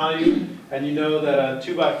economic value, and you know that a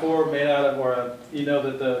 2x4 made out of, you know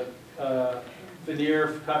that the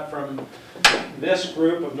veneer cut from this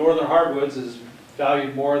group of northern hardwoods is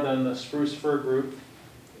valued more than the spruce fir group,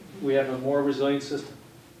 we have a more resilient system.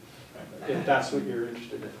 If that's what you're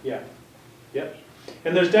interested in. Yeah. Yep.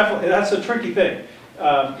 And there's definitely, that's a tricky thing.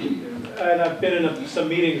 And I've been in some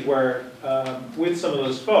meetings where, with some of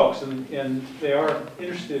those folks, and they are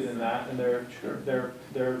interested in that, and they're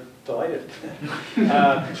delighted.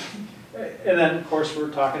 And then, of course,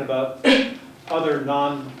 we're talking about other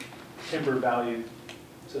non-timber valued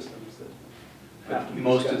systems that have to be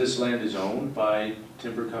Most of this land is owned by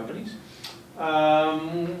timber companies?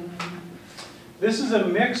 This is a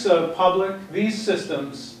mix of public, these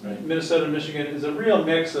systems, Minnesota and Michigan, is a real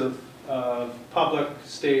mix of public,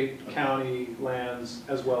 state, county lands,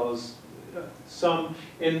 as well as some,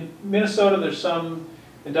 in Minnesota there's some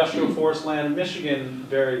industrial forest land, in Michigan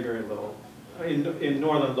very, very little. In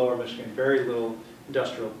northern lower Michigan, very little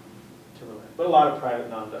industrial timberland, but a lot of private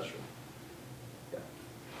non-industrial. Yeah.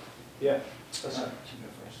 Yeah. That's right.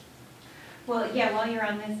 Well, yeah, while you're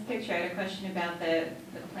on this picture, I had a question about the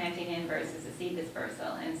planting in versus the seed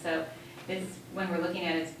dispersal. And so this, when we're looking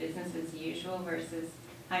at it's business as usual versus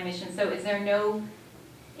high emission. So is there no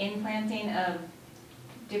in-planting of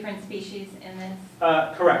different species in this?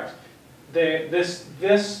 Correct.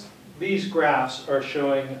 These graphs are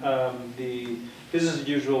showing the business as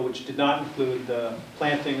usual, which did not include the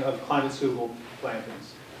planting of climate suitable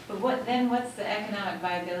plantings. But what's the economic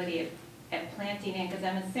viability of planting in? Because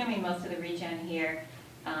I'm assuming most of the regen here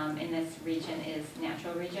in this region is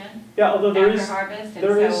natural regen. Yeah, although there is harvest,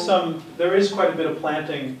 there is quite a bit of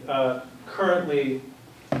planting currently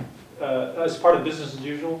as part of business as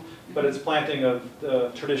usual, but it's planting of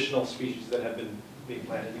the traditional species that have been being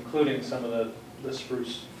planted, including some of the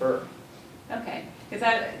spruce fir. Okay, because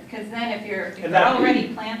then if you're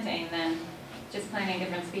already planting, then just planting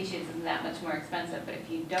different species isn't that much more expensive. But if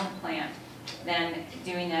you don't plant, then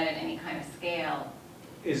doing that at any kind of scale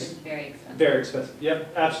is very expensive. Very expensive.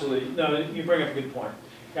 Yep, absolutely. No, you bring up a good point.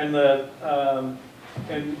 And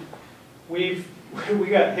we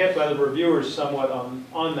got hit by the reviewers somewhat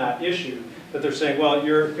on that issue, that they're saying, well,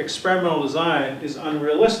 your experimental design is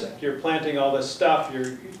unrealistic. You're planting all this stuff.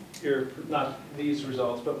 You're not these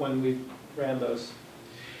results, but when we ran those.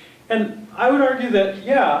 And I would argue that,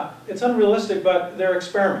 yeah, it's unrealistic, but they're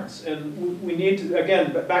experiments. And we need to,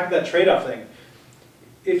 again, back to that trade-off thing.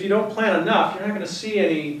 If you don't plant enough, you're not going to see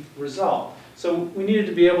any result. So we needed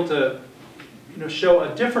to be able to show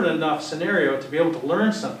a different enough scenario to be able to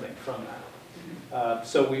learn something from that.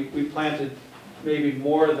 So we planted maybe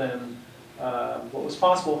more than what was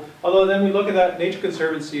possible. Although then we look at that Nature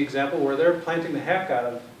Conservancy example where they're planting the heck out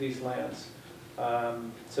of these lands.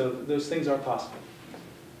 So those things are possible.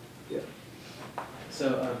 Yeah.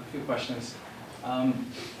 So a few questions.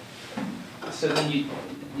 So then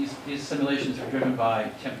these simulations are driven by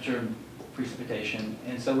temperature and precipitation,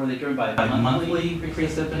 and so were they driven by monthly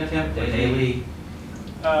precipitation, daily?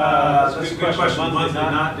 That's a good question. Monthly,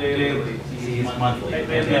 not daily. It's monthly.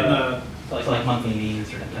 So like monthly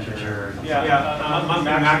means or temperature. Yeah, monthly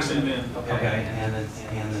max and min. Okay, and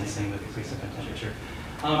then same with precipient temperature.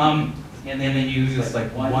 And then you use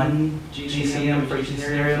like one GCM for each of these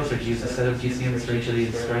scenarios, or do you use a set of GCMs for each of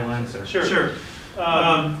these storylines? Sure.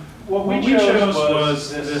 What we chose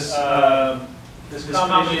was this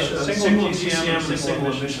combination of single GCM and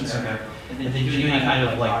single emission scenario. And then did you do any kind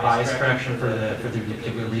of like bias correction for the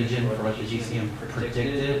particular region for what the GCM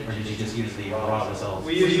predicted, or did you just use the raw results?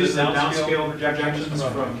 We used the downscale projections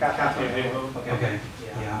from Kathy Halo. Okay.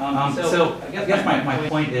 Yeah. So I guess my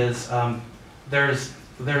point is there's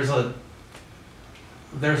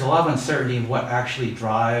a lot of uncertainty in what actually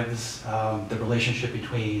drives the relationship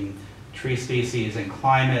between tree species and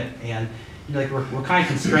climate, and we're kind of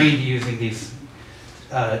constrained to using these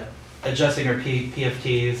adjusting our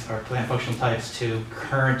PFTs, our plant functional types, to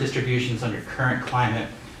current distributions under current climate.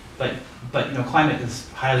 But climate is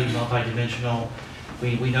highly multidimensional.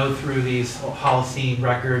 We know through these Holocene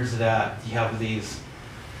records that you have these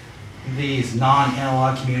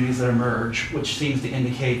non-analog communities that emerge, which seems to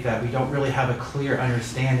indicate that we don't really have a clear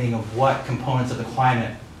understanding of what components of the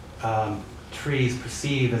climate trees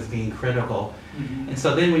perceive as being critical. Mm-hmm. And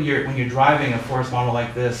so then when you're driving a forest model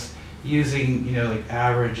like this, using like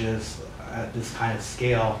averages at this kind of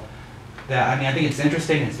scale, I think it's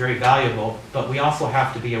interesting, it's very valuable, but we also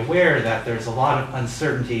have to be aware that there's a lot of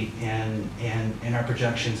uncertainty in our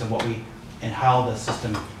projections and how the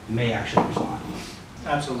system may actually respond.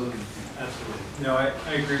 Absolutely. No, I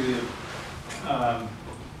agree with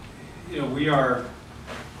you. We are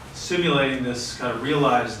simulating this kind of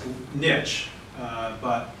realized niche,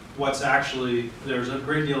 but what's actually, there's a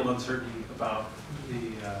great deal of uncertainty about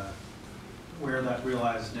where that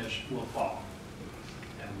realized niche will fall.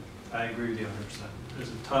 And I agree with you 100%.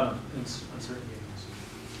 There's a ton of uncertainty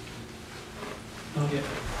in this.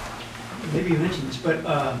 Maybe you mentioned this, but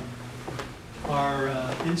are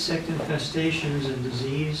insect infestations and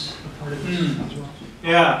disease a part of this as well?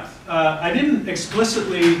 Yeah, I didn't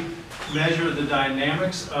explicitly measure the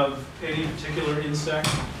dynamics of any particular insect,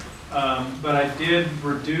 but I did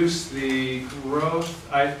reduce the growth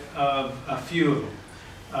of a few of them.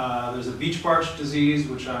 There's a beach barch disease,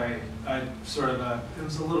 which I sort of, it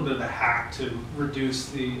was a little bit of a hack to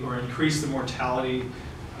reduce or increase the mortality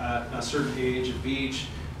at a certain age of each.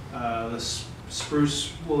 The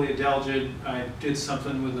spruce woolly adelgid, I did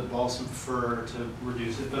something with the balsam fir to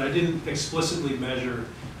reduce it, but I didn't explicitly measure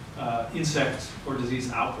insect or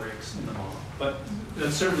disease outbreaks in the model. But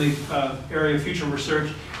that's certainly an area of future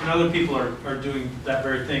research, and other people are doing that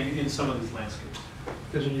very thing in some of these landscapes.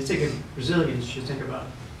 Because when you think of resilience, you think about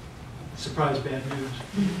surprise bad news.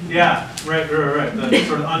 Yeah, right. The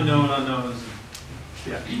sort of unknown unknowns.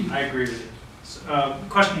 Yeah, I agree with you. So,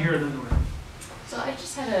 question here, then. So I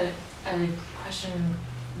just had a question,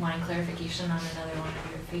 wanting clarification on another one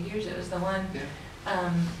of your figures. It was the one,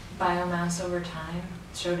 biomass over time,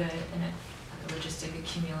 showed a logistic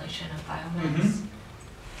accumulation of biomass.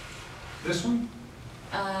 Mm-hmm. This one?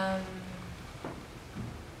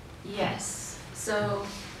 Yes. So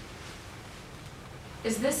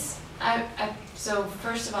is this, so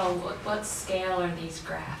first of all, what scale are these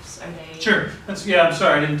graphs? Are they? Sure. I'm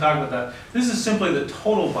sorry, I didn't talk about that. This is simply the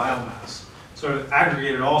total biomass, sort of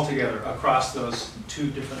aggregated all together across those two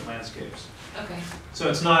different landscapes. Okay. So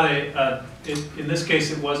it's not in this case,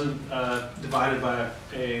 it wasn't divided by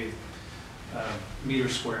a meter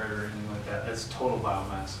squared or anything like that. It's total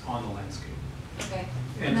biomass on the landscape. Okay.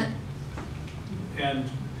 And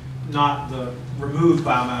not the removed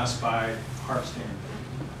biomass by hard standard.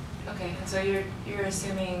 Okay, and so you're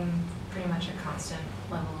assuming pretty much a constant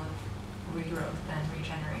level of regrowth and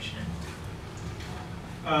regeneration.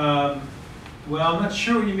 Well, I'm not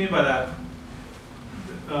sure what you mean by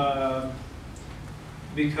that,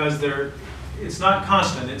 because it's not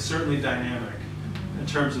constant. It's certainly dynamic in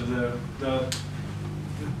terms of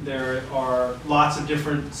there are lots of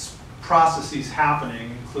different processes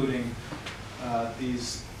happening, including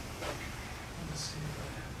these.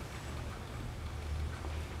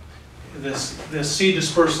 This seed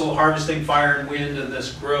dispersal, harvesting, fire and wind, and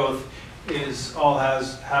this growth have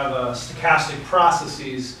stochastic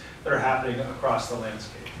processes that are happening across the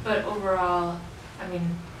landscape. But overall, I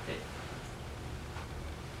mean,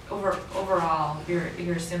 overall,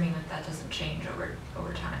 you're assuming that doesn't change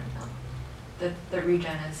over time, no? That the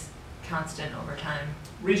regen is constant over time.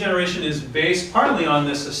 Regeneration is based partly on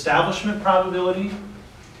this establishment probability,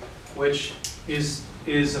 which is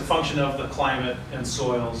a function of the climate and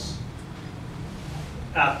soils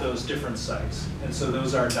at those different sites. And so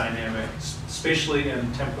those are dynamic, spatially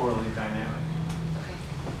and temporally dynamic. Okay.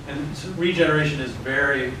 And so regeneration is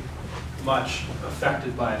very much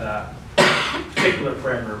affected by that particular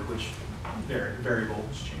parameter, which variable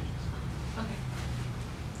which changes.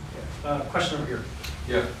 Okay. Question over here.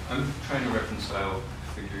 Yeah, I'm trying to reconcile a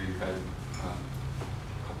figure you had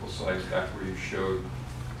a couple slides back where you showed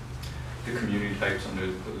the community types under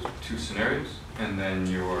those two scenarios, and then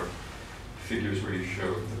your figures where you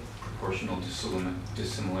showed the proportional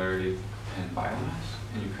dissimilarity and biomass,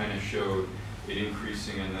 and you kind of showed it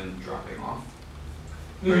increasing and then dropping off.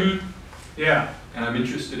 Right? Mm-hmm. Yeah. And I'm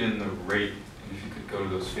interested in the rate, and if you could go to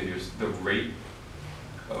those figures, the rate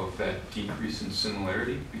of that decrease in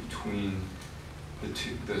similarity between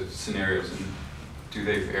the scenarios, and do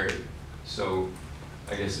they vary? So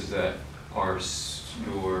I guess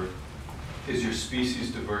is your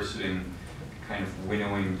species diversity kind of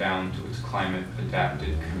winnowing down to its climate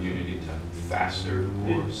adapted community to faster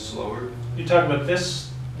or slower? You talk about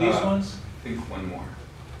these ones? I think one more.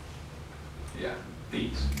 Yeah,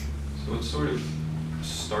 these. So it sort of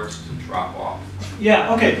starts to drop off.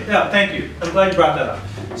 Yeah, okay, yeah, thank you. I'm glad you brought that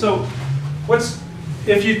up. So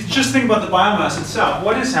if you just think about the biomass itself,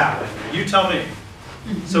 what is happening? You tell me.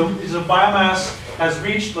 So biomass has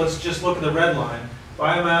reached, let's just look at the red line,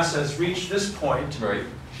 biomass has reached this point, right,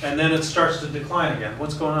 and then it starts to decline again.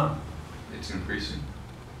 What's going on? It's increasing.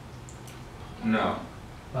 No.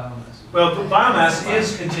 Biomass. Well, biomass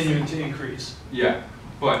is continuing to increase. Yeah,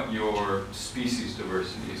 but your species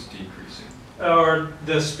diversity is decreasing. Or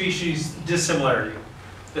the species dissimilarity.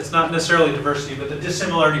 It's not necessarily diversity, but the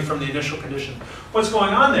dissimilarity from the initial condition. What's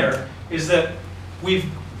going on there is that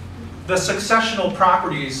the successional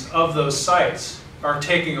properties of those sites are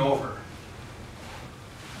taking over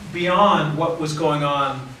beyond what was going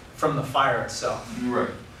on from the fire itself. Right.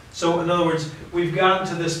 So in other words, we've gotten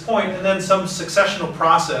to this point, and then some successional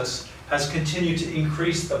process has continued to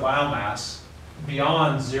increase the biomass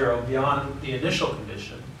beyond zero, beyond the initial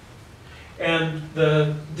condition. And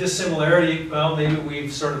the dissimilarity, well, maybe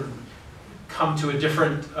we've sort of come to a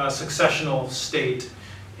different successional state,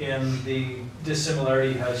 and the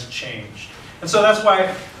dissimilarity has changed. And so that's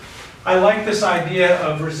why I like this idea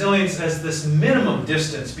of resilience as this minimum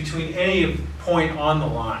distance between any point on the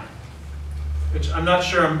line. Which I'm not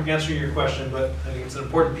sure I'm answering your question, but I think it's an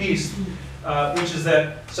important piece, which is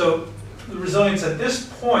that, so the resilience at this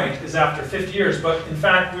point is after 50 years, but in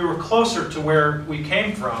fact, we were closer to where we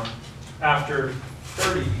came from after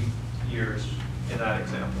 30 years in that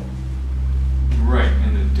example. Right,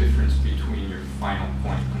 and the difference between your final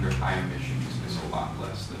point under high emissions is a lot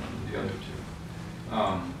less than under the other two.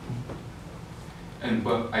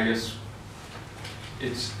 But I guess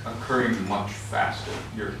it's occurring much faster.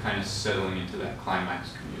 You're kind of settling into that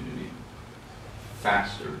climax community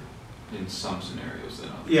faster in some scenarios than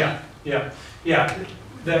others. Yeah.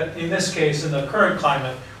 That in this case, in the current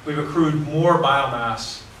climate, we've accrued more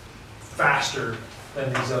biomass faster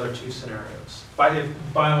than these other two scenarios.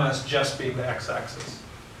 Biomass just being the x-axis.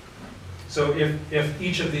 So if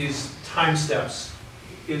each of these time steps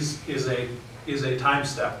is a time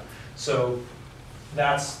step, so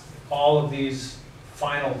that's all of these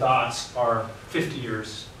final dots are 50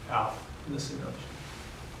 years out in the simulation.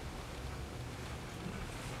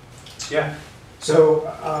 Yeah. So,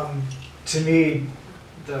 to me,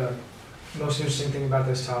 the most interesting thing about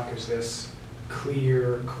this talk is this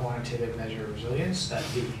clear quantitative measure of resilience, that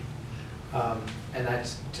V. And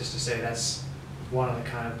that's just to say that's one of the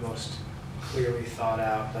kind of most clearly thought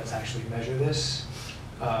out, let's actually measure this,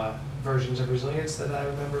 versions of resilience that I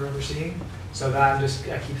remember ever seeing. So that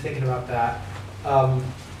I keep thinking about that. And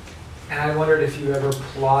I wondered if you ever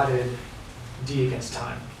plotted D against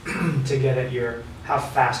time to get at your, how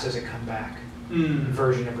fast does it come back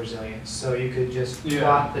version of resilience. So you could just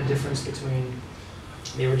plot the difference between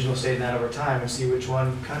the original state and that over time and see which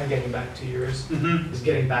one, kind of getting back to yours, is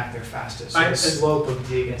getting back there fastest. So the slope of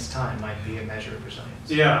D against time might be a measure of resilience.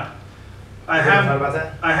 Yeah. I have thought about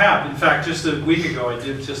that? I have. In fact, just a week ago, I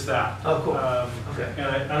did just that. Oh, cool. Okay.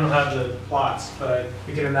 And I don't have the plots, but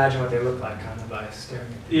you can imagine what they look like kind of by staring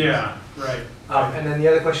at them. Yeah, right. And then the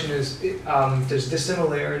other question is, does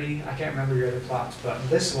dissimilarity, I can't remember your other plots, but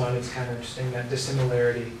this one, it's kind of interesting that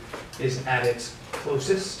dissimilarity is at its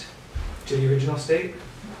closest to the original state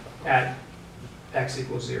at x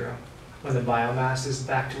equals 0, when the biomass is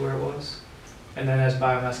back to where it was. And then as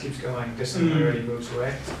biomass keeps going, dissimilarity moves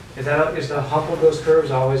away. Is the hump of those curves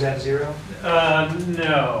always at 0? No,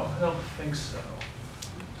 I don't think so.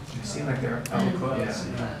 They seem like they're close.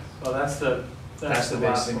 Yeah. Well, that's the big last one.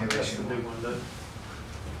 That's simulation the big one.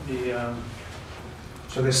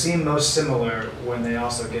 So they seem most similar when they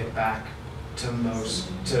also get back to the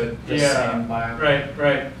same biomass.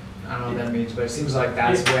 Right. I don't know what that means, but it seems like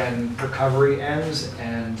that's when recovery ends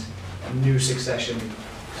and new succession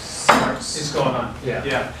starts. It's going on.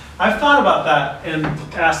 Yeah. I've thought about that and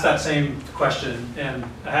asked that same question, and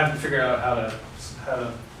I haven't figured out how to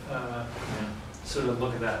sort of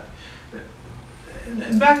look at that.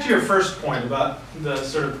 And back to your first point about the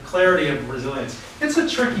sort of clarity of resilience, it's a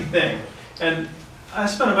tricky thing. And I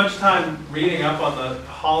spent a bunch of time reading up on the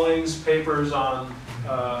Hollings papers on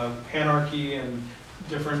panarchy and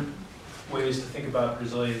different ways to think about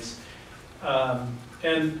resilience.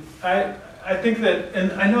 And I think that,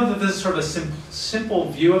 and I know that this is sort of a simple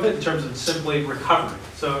view of it in terms of simply recovery.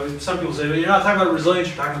 So some people say, well, you're not talking about resilience,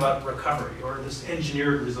 you're talking about recovery, or this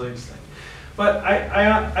engineered resilience thing. But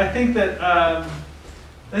I think that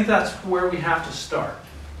that's where we have to start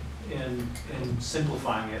in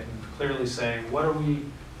simplifying it and clearly saying, what are we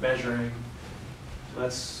measuring?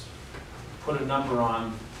 Let's put a number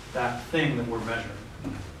on that thing that we're measuring.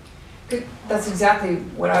 That's exactly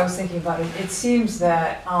what I was thinking about. It seems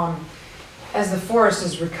that as the forest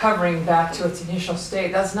is recovering back to its initial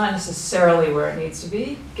state, that's not necessarily where it needs to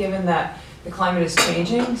be, given that the climate is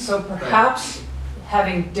changing. So perhaps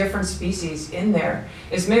having different species in there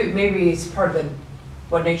is maybe it's part of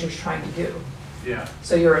what nature's trying to do. Yeah.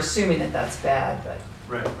 So you're assuming that that's bad, but.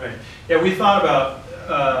 Right. Yeah, we thought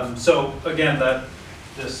about, so again,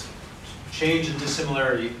 this change in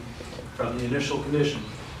dissimilarity from the initial condition.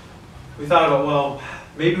 We thought about, well,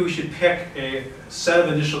 maybe we should pick a set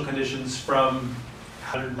of initial conditions from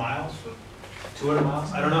 100 miles, 200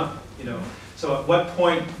 miles, I don't know, So at what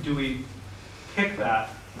point do we pick that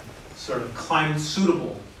sort of climate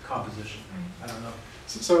suitable composition? I don't know.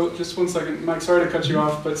 So just one second, Mike, sorry to cut you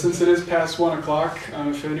off, but since it is past 1 o'clock,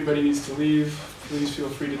 if anybody needs to leave, please feel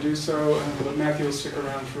free to do so. But Matthew will stick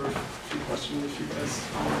around for a few questions if you guys.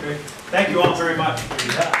 Okay. Thank you all very much.